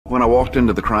walked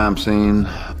into the crime scene.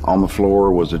 On the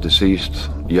floor was a deceased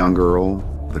young girl.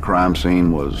 The crime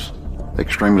scene was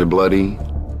extremely bloody.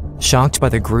 Shocked by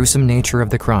the gruesome nature of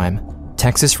the crime,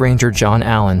 Texas Ranger John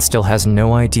Allen still has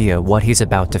no idea what he's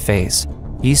about to face.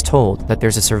 He's told that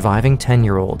there's a surviving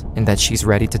 10-year-old and that she's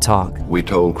ready to talk. We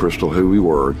told Krystal who we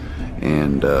were,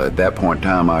 and at that point in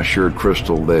time, I assured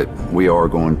Krystal that we are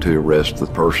going to arrest the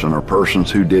person or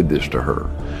persons who did this to her.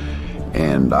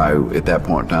 And at that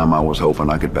point in time, I was hoping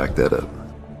I could back that up.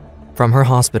 From her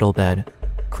hospital bed,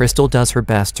 Krystal does her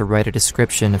best to write a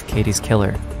description of Katy's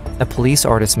killer. A police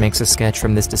artist makes a sketch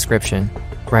from this description.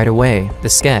 Right away, the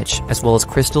sketch, as well as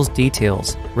Krystal's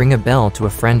details, ring a bell to a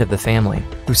friend of the family,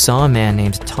 who saw a man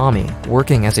named Tommy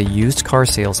working as a used car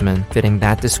salesman fitting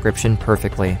that description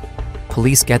perfectly.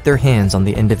 Police get their hands on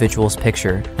the individual's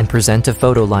picture and present a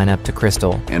photo lineup to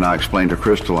Krystal. And I explained to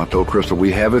Krystal, I told Krystal,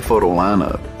 we have a photo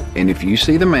lineup, and if you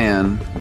see the man